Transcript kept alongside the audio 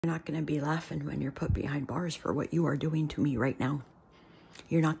You're not going to be laughing when you're put behind bars for what you are doing to me right now.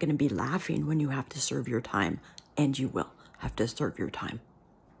 You're not going to be laughing when you have to serve your time, and you will have to serve your time.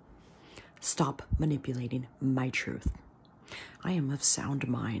 Stop manipulating my truth. I am of sound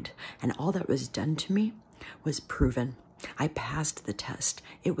mind, and all that was done to me was proven. I passed the test.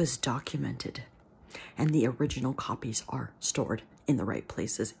 It was documented, and the original copies are stored in the right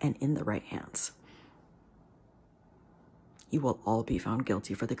places and in the right hands. You will all be found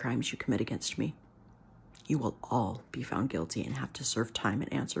guilty for the crimes you commit against me. You will all be found guilty and have to serve time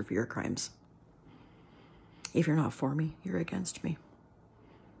and answer for your crimes. If you're not for me, you're against me.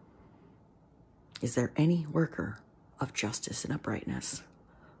 Is there any worker of justice and uprightness?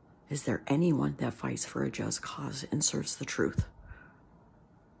 Is there anyone that fights for a just cause and serves the truth?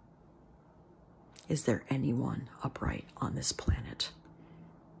 Is there anyone upright on this planet?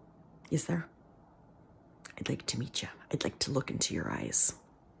 Is there? I'd like to meet you. I'd like to look into your eyes.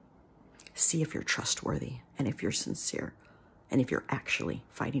 See if you're trustworthy and if you're sincere and if you're actually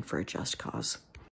fighting for a just cause.